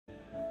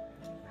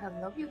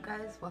Hello you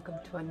guys, welcome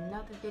to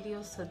another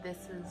video. So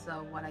this is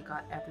what I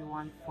got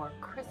everyone for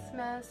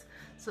Christmas.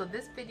 So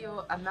this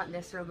video, I'm not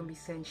necessarily going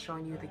to be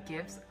showing you the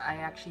gifts. I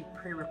actually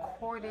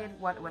pre-recorded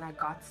when I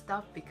got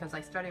stuff because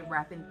I started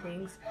wrapping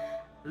things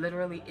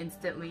literally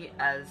instantly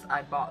as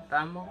I bought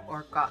them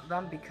or got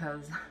them,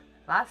 because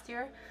last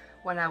year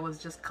when I was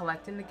just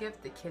collecting the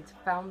gift, the kids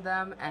found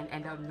them and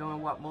ended up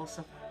knowing what most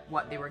of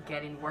what they were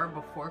getting were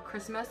before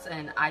Christmas,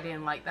 and I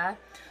didn't like that.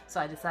 So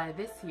I decided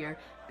this year,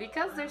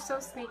 because they're so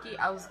sneaky,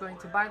 I was going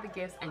to buy the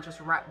gifts and just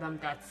wrap them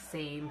that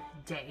same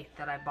day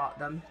that I bought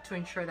them to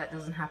ensure that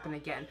doesn't happen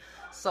again.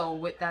 So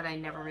with that, I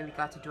never really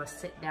got to do a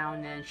sit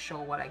down and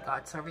show what I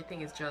got. So everything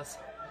is just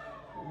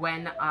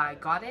when I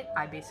got it,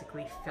 I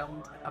basically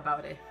filmed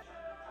about it.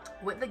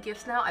 With the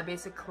gifts now, I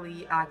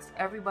basically asked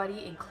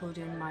everybody,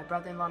 including my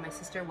brother-in-law, my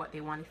sister, what they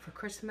wanted for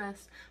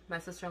Christmas. My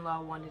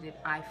sister-in-law wanted an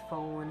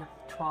iPhone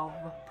 12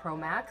 Pro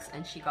Max,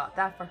 and she got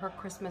that for her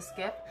Christmas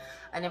gift.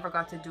 I never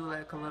got to do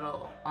like a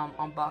little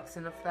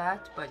unboxing of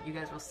that, but you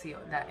guys will see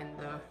that in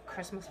the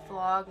Christmas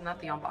vlog.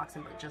 Not the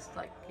unboxing, but just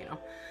like, you know,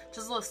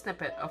 just a little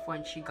snippet of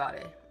when she got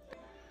it.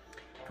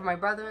 For my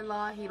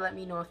brother-in-law, he let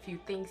me know a few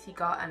things he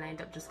got, and I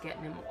ended up just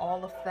getting him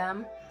all of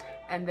them.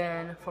 And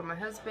then for my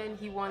husband,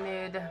 he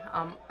wanted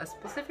a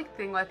specific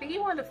thing. Well, I think he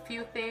wanted a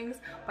few things,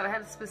 but I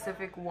had a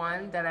specific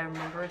one that I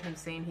remembered him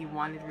saying he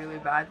wanted really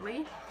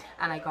badly,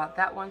 and I got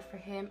that one for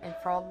him. And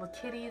for all the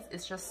kiddies,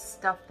 it's just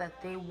stuff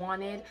that they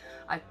wanted.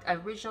 I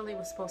originally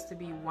was supposed to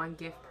be one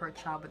gift per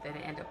child, but then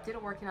it ended up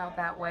didn't working out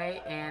that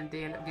way, and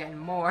they ended up getting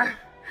more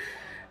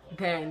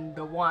than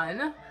the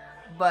one.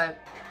 But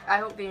I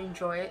hope they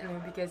enjoy it, and I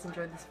hope you guys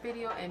enjoyed this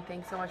video, and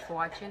thanks so much for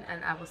watching,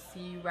 and I will see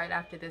you right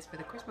after this for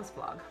the Christmas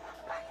vlog.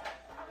 Bye.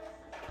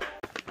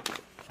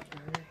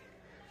 Alright,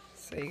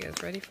 so you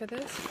guys ready for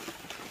this?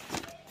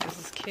 This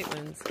is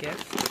Caitlin's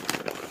gift.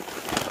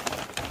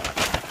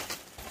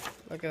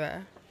 Look at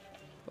that.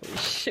 Holy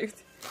shoot.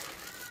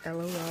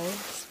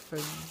 LOLs for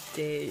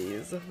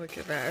days. Look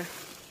at that.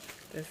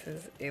 This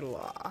is a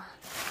law.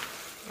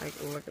 Like,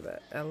 look at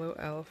that.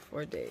 LOL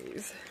for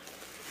days.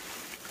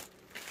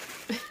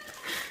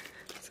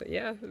 So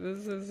yeah,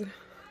 this is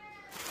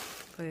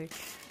like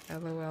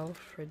LOL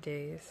for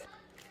days.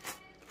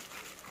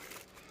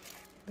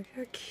 Look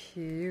how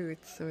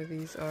cute some of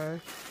these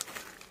are.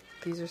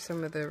 These are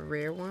some of the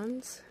rare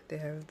ones. They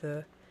have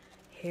the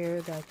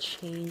hair that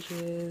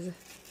changes,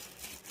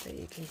 that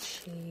you can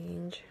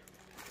change.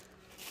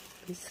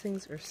 These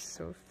things are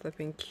so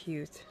flipping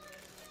cute.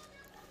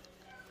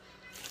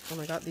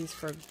 I got these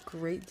for a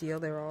great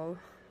deal. They're all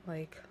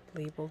like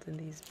labeled in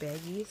these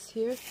baggies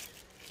here.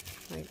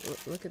 Like,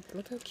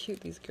 look how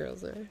cute these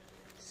girls are.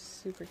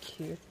 Super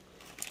cute.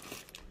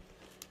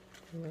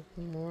 Look,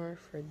 more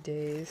for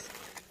days.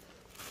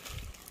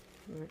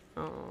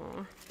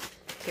 Aww.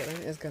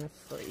 Caitlin is gonna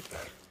freak.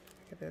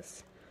 Look at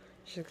this.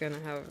 She's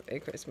gonna have a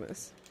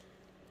Christmas.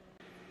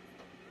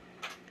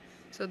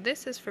 So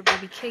this is for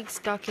baby cake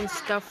stocking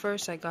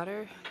stuffers. I got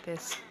her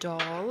this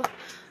doll.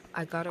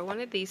 I got her one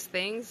of these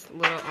things,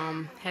 little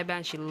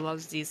headband. She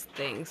loves these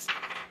things.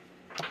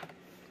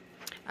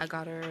 I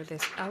got her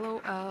this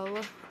LOL,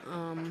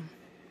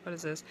 what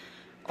is this?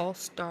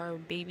 All-Star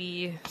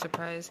Baby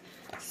Surprise,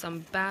 some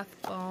bath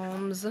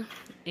bombs,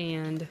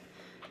 and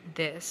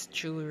this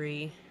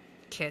jewelry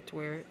kit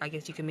where I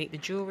guess you can make the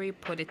jewelry,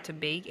 put it to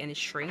bake, and it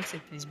shrinks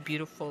into these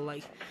beautiful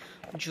like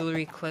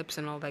jewelry clips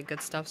and all that good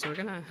stuff. So we're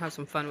gonna have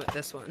some fun with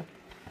this one.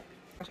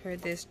 Got her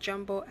this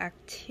jumbo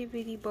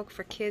activity book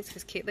for kids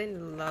because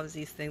Caitlin loves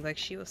these things. Like,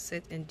 she will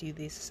sit and do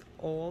these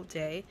all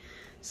day.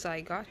 So I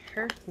got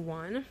her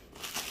one.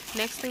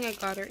 Next thing I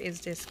got her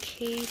is this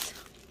case.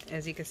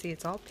 As you can see,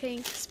 it's all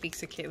pink. Speaks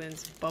to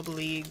Caitlin's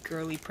bubbly,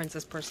 girly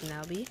princess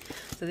personality.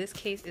 So this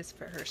case is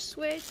for her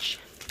Switch.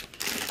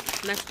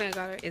 Next thing I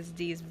got her is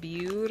these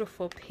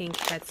beautiful pink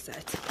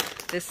headsets.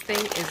 This thing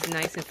is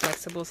nice and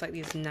flexible. It's like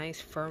these nice,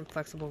 firm,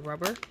 flexible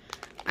rubber.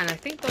 And I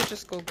think they'll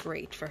just go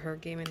great for her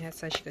gaming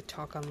headset. She could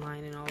talk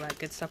online and all that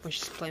good stuff when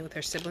she's playing with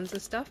her siblings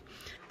and stuff.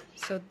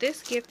 So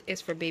this gift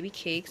is for baby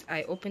cakes.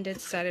 I opened it,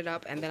 set it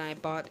up, and then I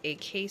bought a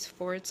case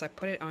for it. So I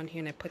put it on here,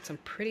 and I put some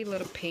pretty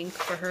little pink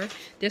for her.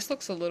 This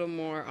looks a little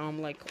more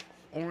like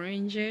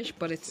orangish,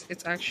 but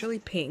it's actually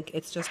pink.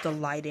 It's just the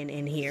lighting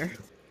in here.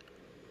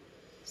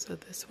 So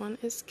this one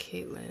is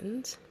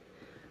Caitlin's.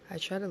 I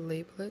try to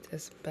label it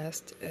as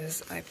best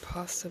as I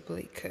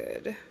possibly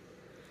could.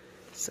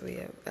 So we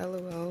have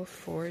LOL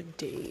for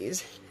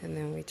days, and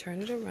then we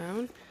turn it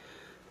around.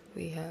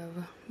 We have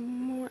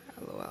more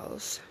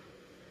LOLs.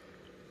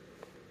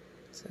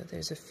 So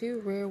there's a few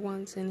rare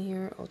ones in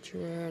here, ultra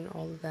rare and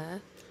all of that.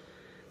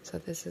 So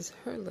this is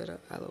her little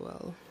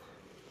LOL.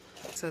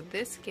 So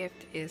this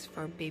gift is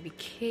for baby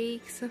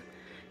cakes.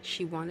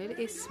 She wanted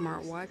a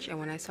smartwatch, and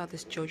when I saw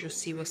this Jojo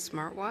Siwa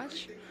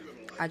smartwatch,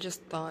 I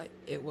just thought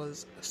it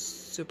was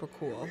super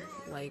cool,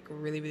 like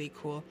really, really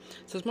cool.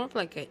 So it's more of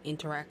like an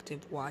interactive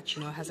watch,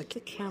 you know. It has a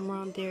camera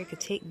on there, it could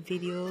take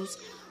videos,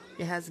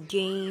 it has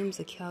games,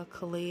 a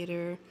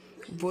calculator,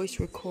 voice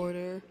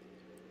recorder,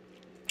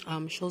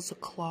 Shows the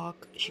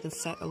clock. She can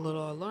set a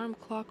little alarm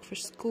clock for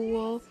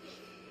school.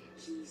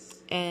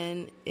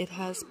 And it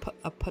has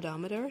a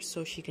pedometer,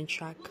 so she can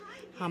track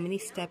how many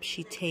steps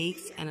she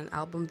takes, and an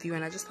album view.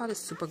 And I just thought it's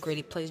super great.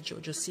 It plays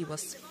JoJo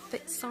Siwa's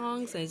fit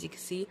songs, and as you can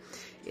see,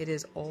 it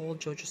is all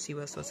JoJo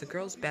Siwa, so it's a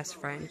girl's best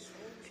friend.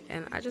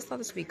 And I just thought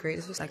this would be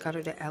great. I got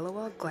her the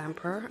LOL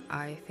Glamper.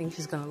 I think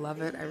she's gonna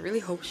love it. I really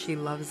hope she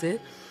loves it.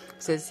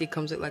 Says it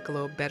comes with like a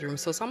little bedroom,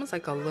 so it's almost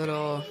like a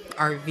little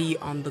RV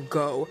on the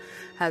go.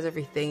 Has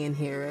everything in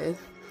here, right?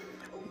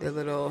 The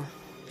little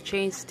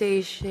train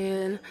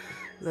station,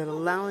 little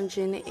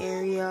lounging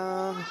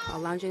area,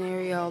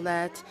 all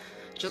that,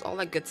 just all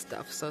that good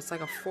stuff. So it's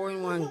like a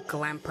 4-in-1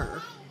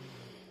 glamper.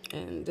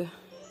 And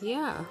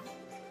yeah,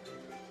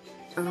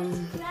 hold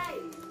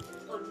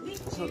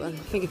on,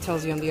 I think it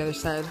tells you on the other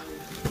side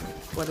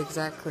what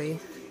exactly.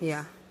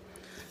 Yeah,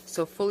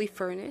 so fully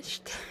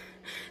furnished,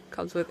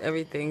 comes with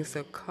everything.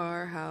 So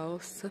car,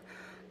 house,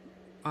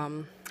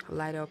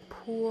 light up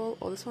pool.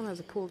 Oh, this one has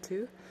a pool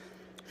too.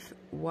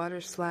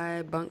 Water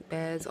slide, bunk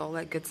beds, all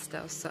that good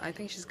stuff. So I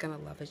think she's gonna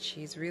love it.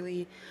 She's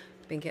really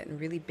been getting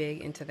really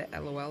big into the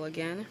LOL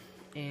again,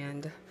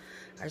 and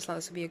I just thought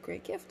this would be a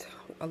great gift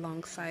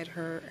alongside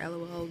her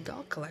LOL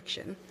doll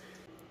collection.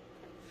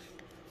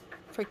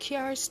 For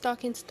Kiara's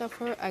stocking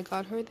stuffer, I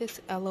got her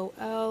this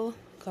LOL,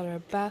 got her a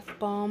bath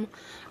bomb,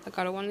 I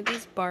got her one of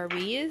these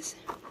Barbies.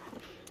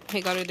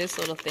 I got her this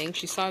little thing.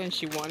 She saw it and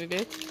she wanted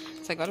it,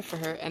 so I got it for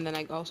her. And then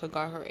I also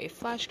got her a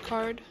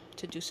flashcard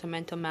to do some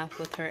mental math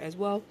with her as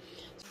well.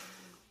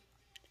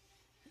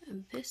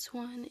 This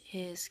one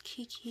is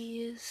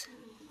Kiki's.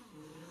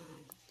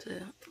 So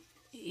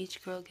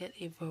each girl get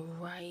a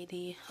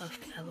variety of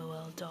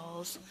LOL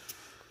dolls.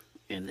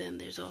 And then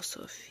there's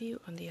also a few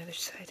on the other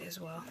side as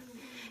well.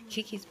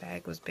 Kiki's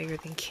bag was bigger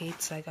than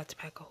Kate's, so I got to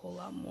pack a whole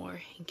lot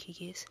more in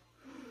Kiki's.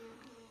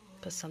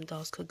 Because some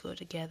dolls could go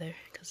together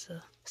because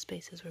the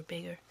spaces were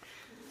bigger.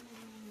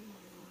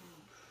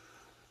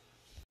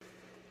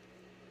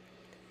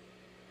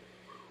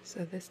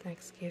 So this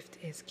next gift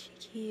is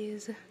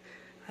Kiki's.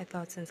 I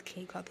thought since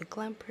Kate got the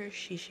glamper,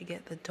 she should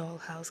get the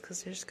dollhouse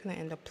because they're just going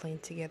to end up playing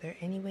together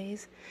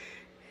anyways.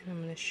 And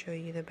I'm going to show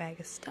you the bag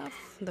of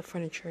stuff, the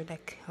furniture that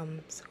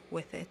comes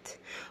with it.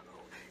 Oh,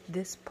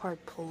 this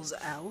part pulls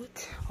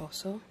out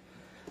also.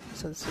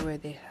 So this is where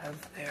they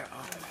have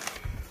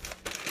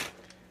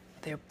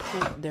their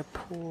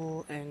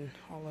pool and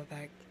all of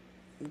that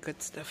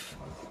good stuff.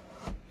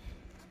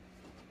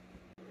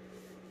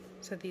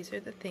 So these are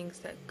the things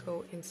that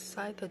go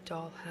inside the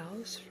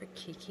dollhouse for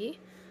Kiki.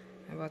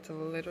 I'm about to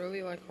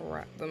literally like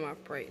wrap them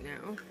up right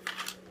now.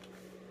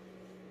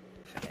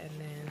 And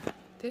then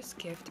this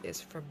gift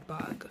is for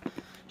Bug.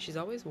 She's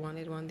always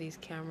wanted one of these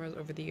cameras.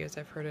 Over the years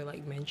I've heard her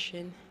like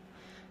mention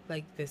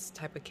like this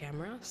type of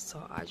camera,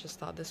 so I just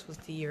thought this was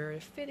the year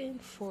to fit in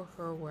for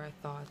her, where I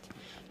thought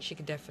she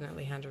could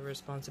definitely handle the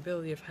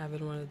responsibility of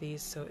having one of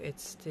these. So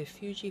it's the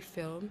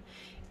Fujifilm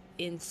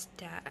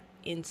Instax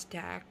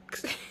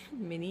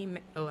Mini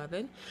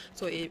 11,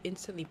 so it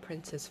instantly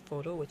prints his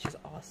photo, which is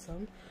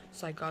awesome.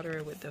 So I got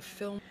her with the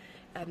film,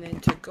 and then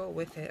to go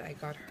with it I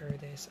got her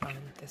this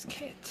this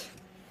kit.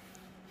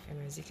 And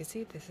as you can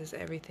see, this is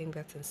everything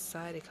that's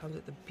inside. It comes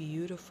with a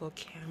beautiful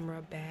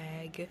camera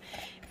bag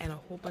and a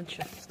whole bunch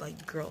of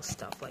like girl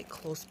stuff, like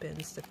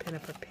clothespins to pin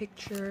up a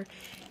picture,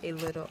 a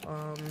little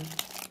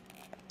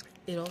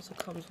it also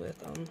comes with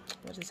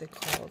what is it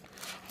called,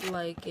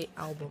 like a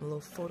album, a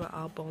little photo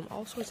album,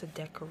 all sorts of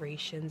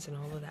decorations and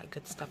all of that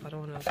good stuff. I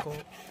don't want to go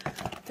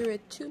through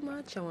it too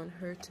much. I want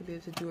her to be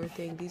able to do her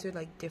thing. These are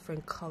like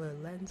different color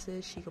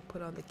lenses she could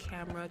put on the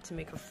camera to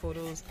make her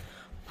photos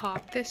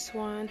pop. This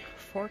one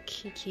for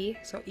Kiki,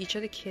 so each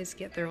of the kids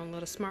get their own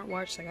little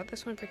smartwatch. So I got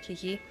this one for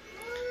Kiki.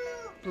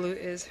 Blue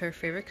is her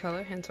favorite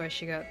color, hence why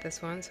she got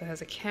this one. So it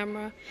has a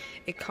camera.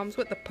 It comes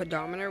with the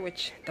pedometer,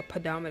 which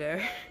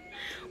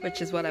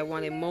is what I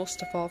wanted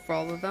most of all for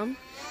all of them,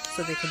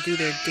 so they could do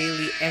their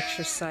daily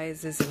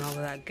exercises and all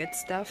of that good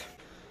stuff.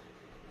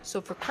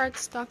 So for Card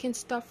stocking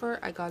stuffer,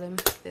 I got him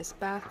this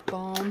bath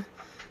bomb,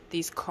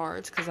 these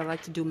cards, because I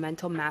like to do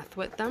mental math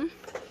with them.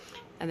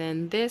 And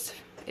then this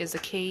is a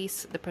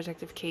case, the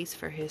protective case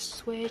for his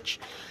Switch.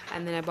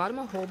 And then I bought him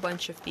a whole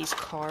bunch of these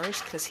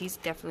cars because he's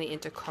definitely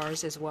into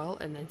cars as well,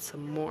 and then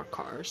some more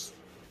cars.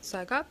 So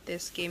I got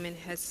this gaming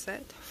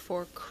headset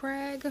for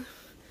Craig.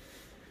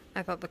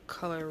 I thought the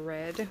color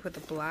red with the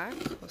black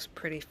was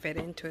pretty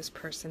fitting to his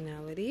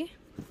personality.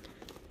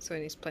 So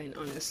when he's playing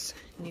on his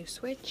new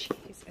Switch,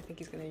 I think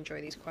he's going to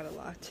enjoy these quite a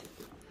lot.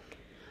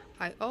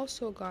 I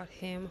also got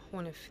him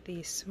one of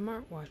these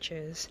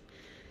smartwatches.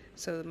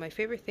 So my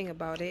favorite thing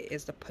about it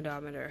is the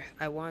pedometer.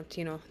 I want,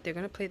 you know, they're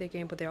going to play their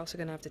game, but they're also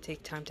going to have to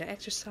take time to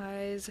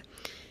exercise.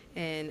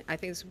 And I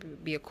think this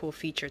would be a cool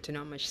feature to know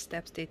how much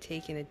steps they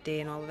take in a day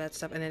and all of that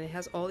stuff. And then it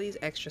has all these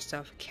extra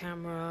stuff.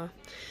 Camera,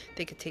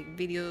 they could take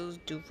videos,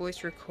 do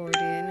voice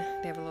recording.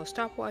 They have a little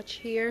stopwatch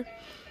here.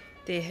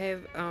 They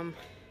have,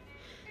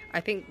 I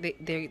think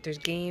there's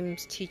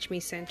games, teach me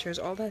centers,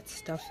 all that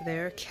stuff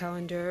there.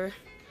 Calendar,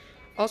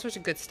 all sorts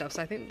of good stuff.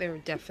 So I think they're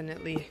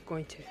definitely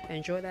going to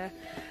enjoy that.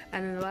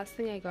 And then the last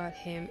thing I got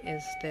him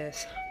is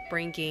this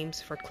brain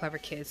games for clever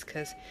kids,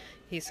 because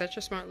he's such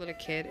a smart little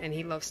kid and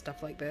he loves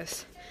stuff like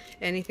this.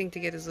 Anything to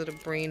get his little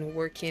brain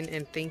working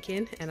and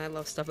thinking, and I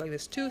love stuff like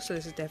this too, so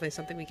this is definitely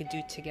something we could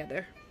do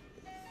together.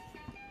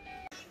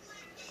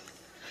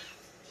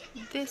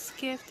 This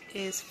gift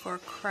is for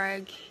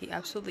Craig. He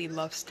absolutely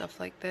loves stuff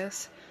like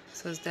this,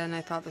 so then I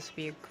thought this would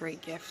be a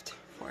great gift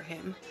for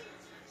him.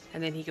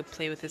 And then he could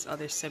play with his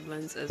other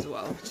siblings as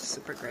well, which is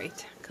super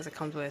great, because it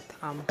comes with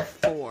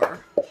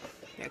 4.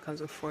 Yeah, it comes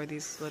with 4 of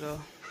these little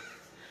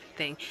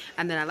thing.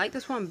 And then I like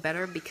this one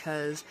better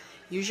because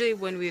usually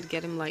when we would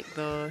get him like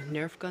the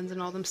Nerf guns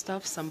and all them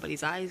stuff,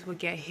 somebody's eyes would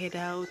get hit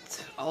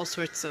out, all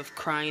sorts of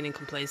crying and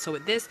complaints. So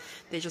with this,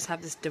 they just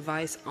have this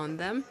device on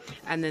them,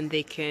 and then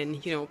they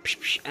can, you know,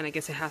 and I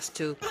guess it has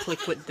to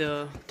click with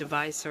the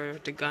device or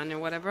the gun or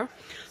whatever.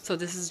 So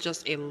this is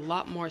just a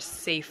lot more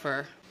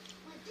safer.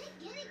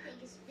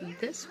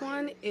 This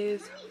one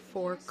is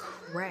for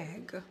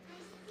Craig,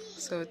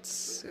 so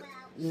it's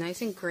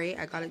nice and gray.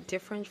 I got it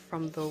different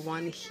from the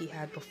one he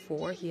had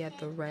before. He had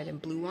the red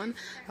and blue one.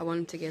 I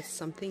want him to get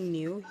something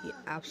new. He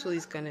absolutely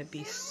is gonna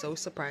be so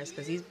surprised,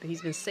 because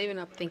he's been saving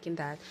up thinking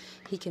that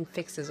he can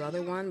fix his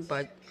other one,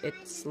 but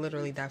it's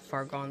literally that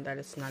far gone that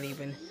it's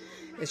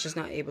just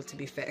not able to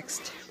be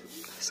fixed.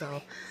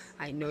 So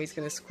I know he's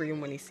gonna scream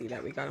when he sees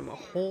that we got him a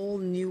whole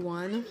new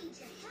one.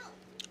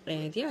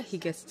 And yeah, he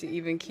gets to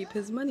even keep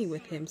his money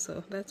with him,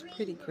 so that's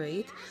pretty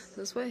great.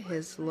 This is what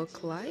his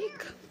look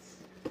like.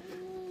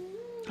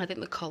 I think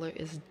the color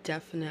is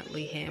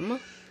definitely him.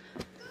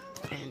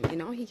 And you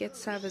know, he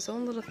gets to have his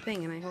own little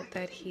thing, and I hope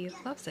that he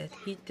loves it.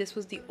 This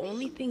was the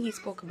only thing he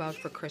spoke about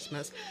for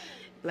Christmas.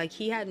 Like,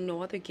 he had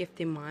no other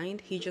gift in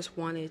mind. He just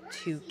wanted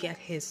to get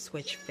his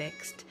Switch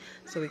fixed.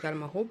 So we got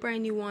him a whole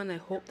brand new one. I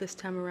hope this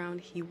time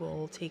around he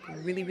will take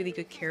really, really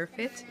good care of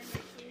it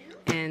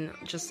and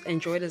just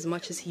enjoy it as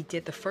much as he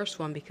did the first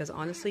one, because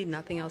honestly,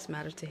 nothing else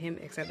mattered to him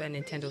except that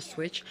Nintendo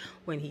Switch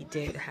when he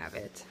did have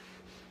it.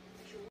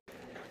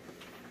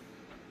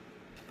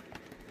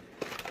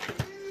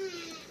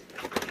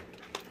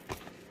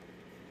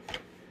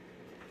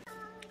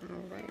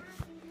 Alright,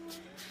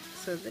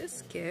 so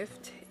this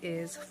gift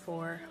is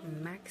for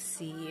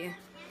Maxie.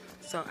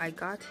 So I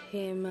got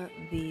him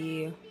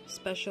the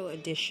special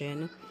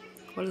edition.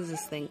 What is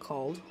this thing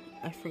called?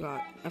 I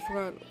forgot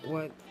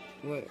what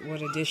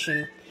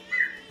edition.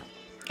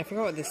 I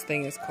forgot what this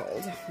thing is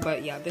called,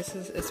 but yeah,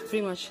 it's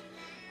pretty much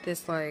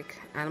this like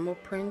animal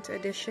print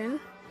edition.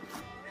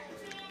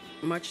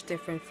 Much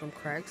different from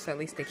Craig, so at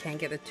least they can't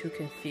get the two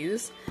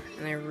confused,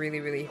 and I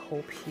really, really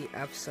hope he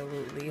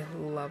absolutely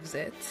loves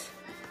it.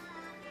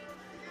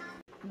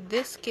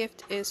 This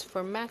gift is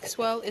for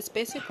Maxwell. It's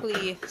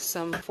basically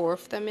some 4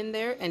 of them in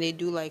there, and they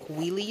do like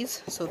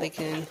wheelies, so they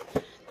can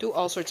do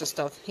all sorts of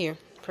stuff. Here,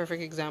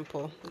 perfect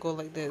example. Go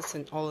like this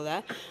and all of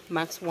that.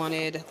 Max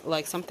wanted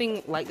like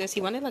something like this.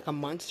 He wanted like a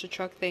monster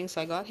truck thing,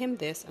 so I got him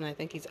this, and I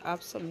think he's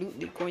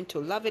absolutely going to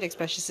love it,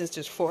 especially since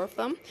there's 4 of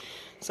them.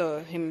 So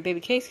him and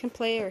Baby Cakes can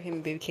play, or him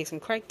and Baby Cakes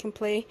and Craig can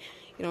play.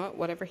 You know what?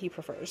 Whatever he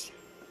prefers.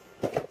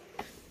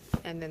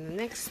 And then the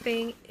next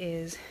thing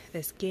is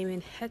this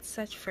gaming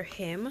headset for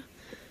him.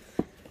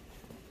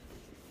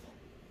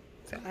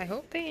 So I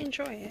hope they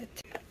enjoy it.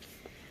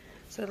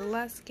 So the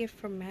last gift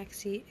from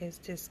Maxie is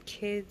this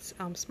kid's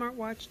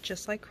smartwatch,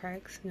 just like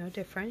Craig's, no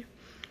different.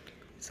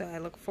 So I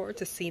look forward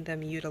to seeing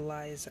them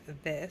utilize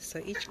this.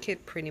 So each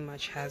kid pretty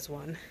much has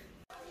one.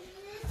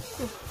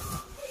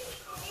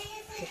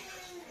 Okay.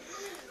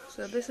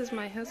 So this is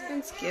my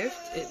husband's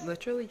gift. It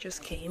literally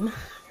just came.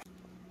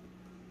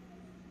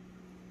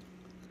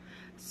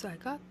 So I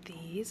got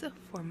these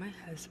for my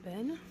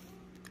husband.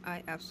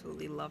 I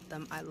absolutely love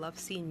them. I love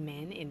seeing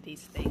men in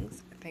these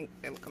things. I think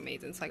they look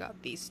amazing, so I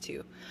got these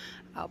 2.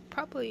 I'll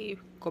probably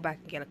go back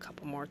and get a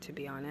couple more, to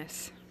be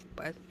honest,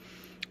 but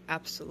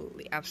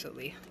absolutely,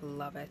 absolutely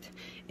love it.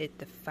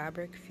 The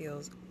fabric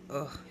feels,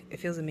 it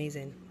feels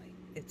amazing. Like,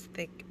 it's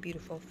thick,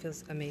 beautiful,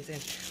 feels amazing.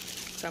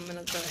 So I'm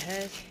gonna go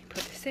ahead,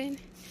 put this in,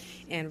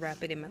 and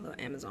wrap it in my little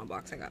Amazon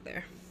box I got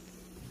there.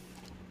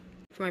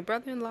 For my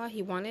brother-in-law,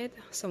 he wanted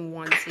some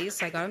onesies,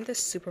 so I got him this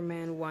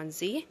Superman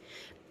onesie.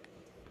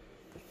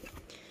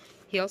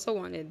 He also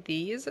wanted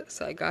these,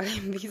 so I got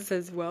him these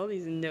as well,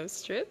 these nose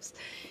strips.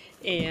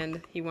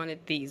 And he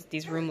wanted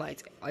these room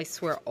lights. I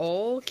swear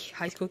all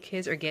high school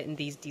kids are getting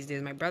these days.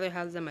 My brother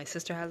has them, my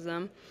sister has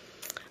them.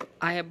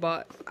 I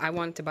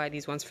wanted to buy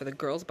these ones for the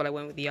girls, but I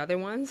went with the other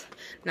ones.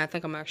 And I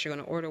think I'm actually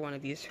going to order one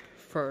of these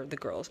for the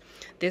girls.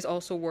 This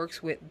also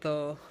works with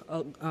the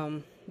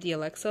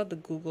Alexa, the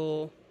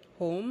Google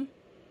Home.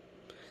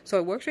 So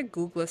it works with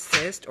Google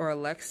Assist or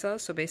Alexa.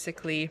 So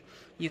basically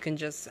you can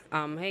just,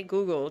 hey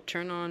Google,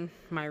 turn on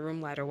my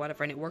room light or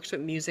whatever. And it works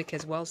with music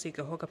as well. So you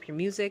can hook up your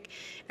music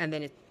and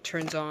then it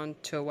turns on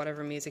to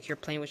whatever music you're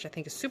playing, which I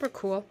think is super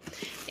cool.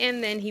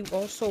 And then he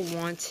also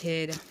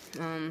wanted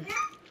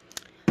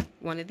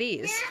one of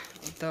these,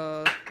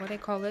 what do I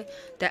call it?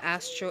 The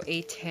Astro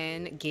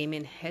A10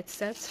 gaming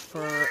headsets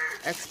for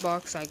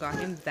Xbox. I got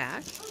him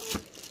that.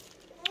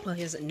 Well,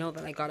 he doesn't know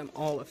that I got him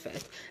all of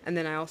it. And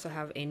then I also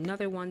have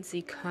another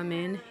onesie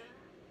coming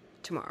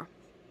tomorrow.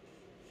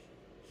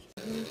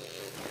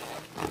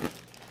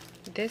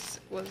 This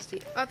was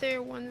the other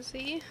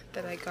onesie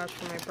that I got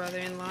from my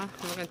brother-in-law.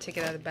 I'm not going to take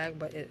it out of the bag,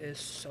 but it is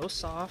so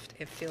soft.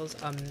 It feels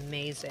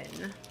amazing.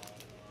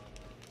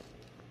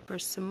 For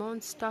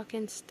Simone's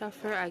stocking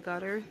stuffer, I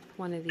got her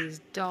one of these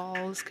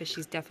dolls because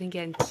she's definitely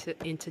getting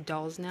into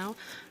dolls now.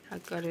 I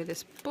got her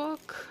this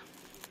book.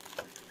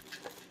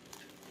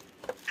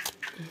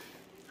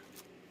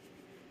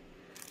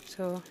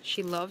 So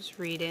she loves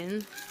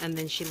reading, and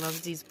then she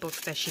loves these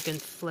books that she can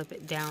flip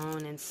it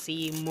down and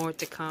see more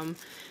to come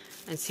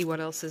and see what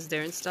else is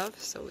there and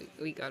stuff. So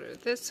we got her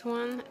this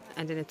one,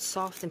 and then it's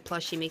soft and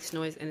plushy, makes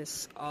noise, and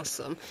it's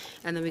awesome.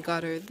 And then we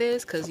got her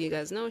this because you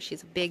guys know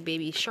she's a big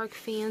Baby Shark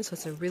fan, so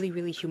it's a really,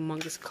 really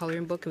humongous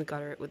coloring book. And we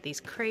got her with these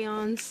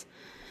crayons,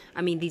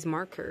 these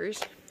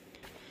markers.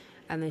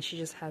 And then she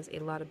just has a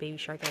lot of Baby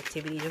Shark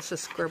activity, just to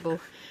scribble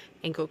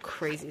and go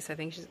crazy. So I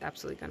think she's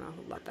absolutely gonna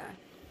love that.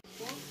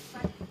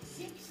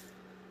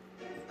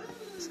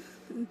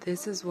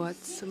 This is what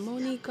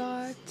Simone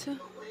got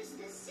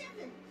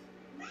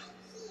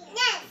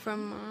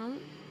from Mom.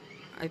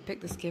 I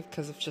picked this gift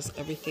because of just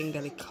everything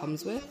that it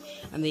comes with,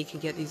 and then you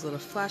can get these little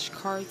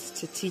flashcards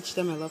to teach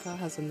them. I love how it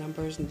has the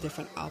numbers and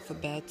different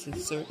alphabets and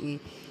certain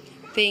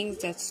things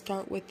that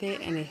start with it,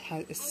 and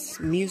it's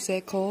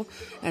musical,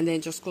 and then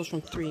it just goes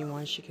from 3 in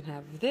 1. She can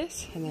have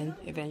this, and then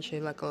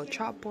eventually like a little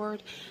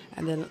chalkboard,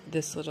 and then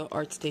this little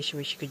art station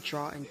where she could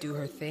draw and do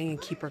her thing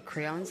and keep her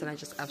crayons, and I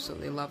just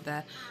absolutely love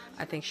that.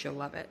 I think she'll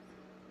love it.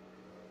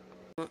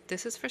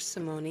 This is for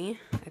Simone.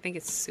 I think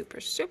it's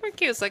super, super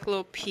cute. It's like a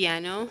little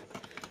piano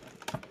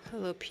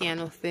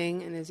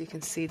thing, and as you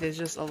can see, there's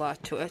just a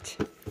lot to it.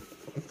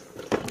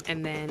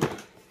 And then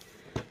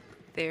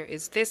there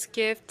is this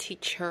gift,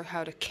 teach her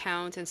how to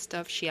count and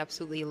stuff. She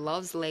absolutely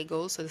loves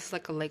Legos, so this is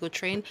like a Lego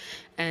train.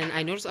 And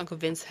I noticed Uncle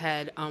Vince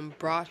had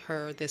brought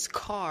her this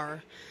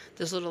car,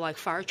 this little like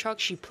fire truck.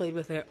 She played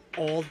with it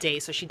all day,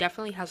 so she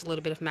definitely has a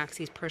little bit of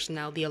Maxie's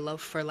personality, a love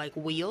for like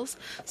wheels.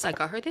 So I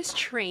got her this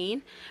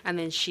train, and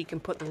then she can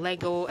put the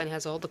Lego, and it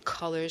has all the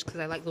colors because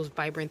I like those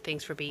vibrant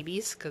things for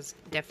babies, because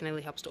it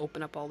definitely helps to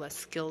open up all the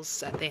skills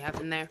that they have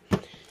in there.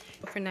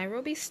 For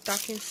Nairobi's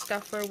stocking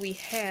stuffer, we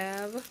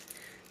have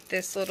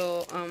this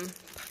little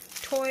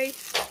toy,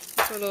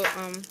 this little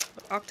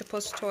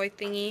octopus toy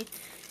thingy.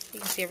 You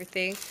can see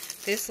everything.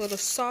 This little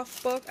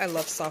soft book. I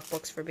love soft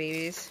books for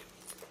babies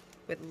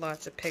with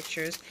lots of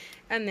pictures.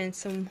 And then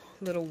some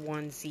little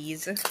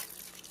onesies.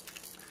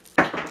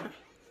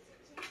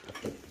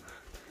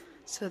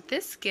 So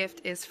this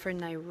gift is for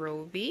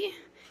Nairobi.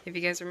 If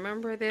you guys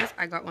remember this,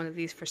 I got one of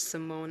these for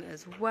Simone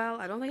as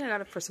well. I don't think I got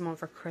it for Simone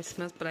for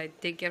Christmas, but I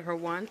did get her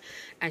one,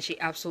 and she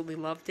absolutely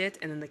loved it.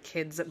 And then the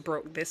kids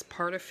broke this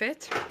part of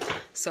it.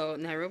 So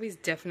Nairobi's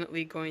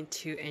definitely going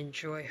to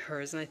enjoy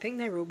hers. And I think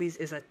Nairobi's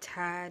is a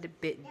tad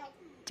bit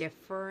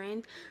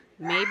different.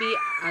 Maybe,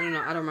 I don't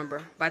know, I don't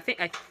remember. But I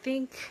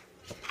think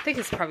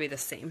it's probably the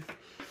same.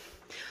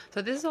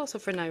 So this is also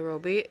for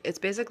Nairobi. It's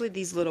basically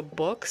these little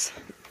books.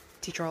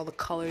 Teach her all the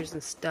colors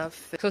and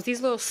stuff. So it's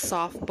these little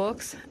soft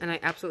books, and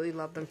I absolutely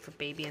love them for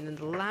baby. And then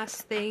the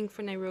last thing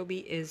for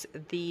Nairobi is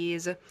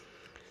these.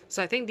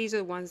 So I think these are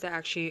the ones that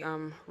actually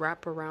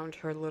wrap around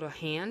her little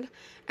hand,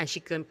 and she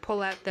can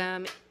pull at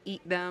them,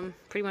 eat them,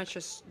 pretty much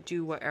just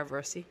do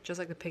whatever. See, just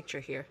like the picture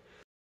here.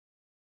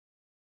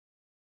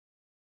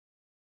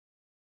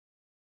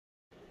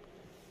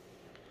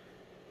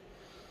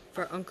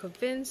 For Uncle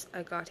Vince,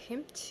 I got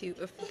him 2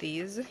 of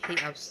these. He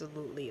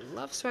absolutely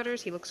loves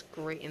sweaters. He looks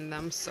great in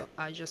them, so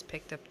I just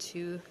picked up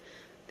 2.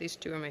 These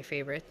 2 are my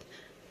favorite.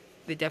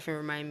 They definitely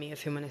remind me of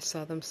him when I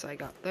saw them, so I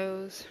got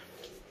those.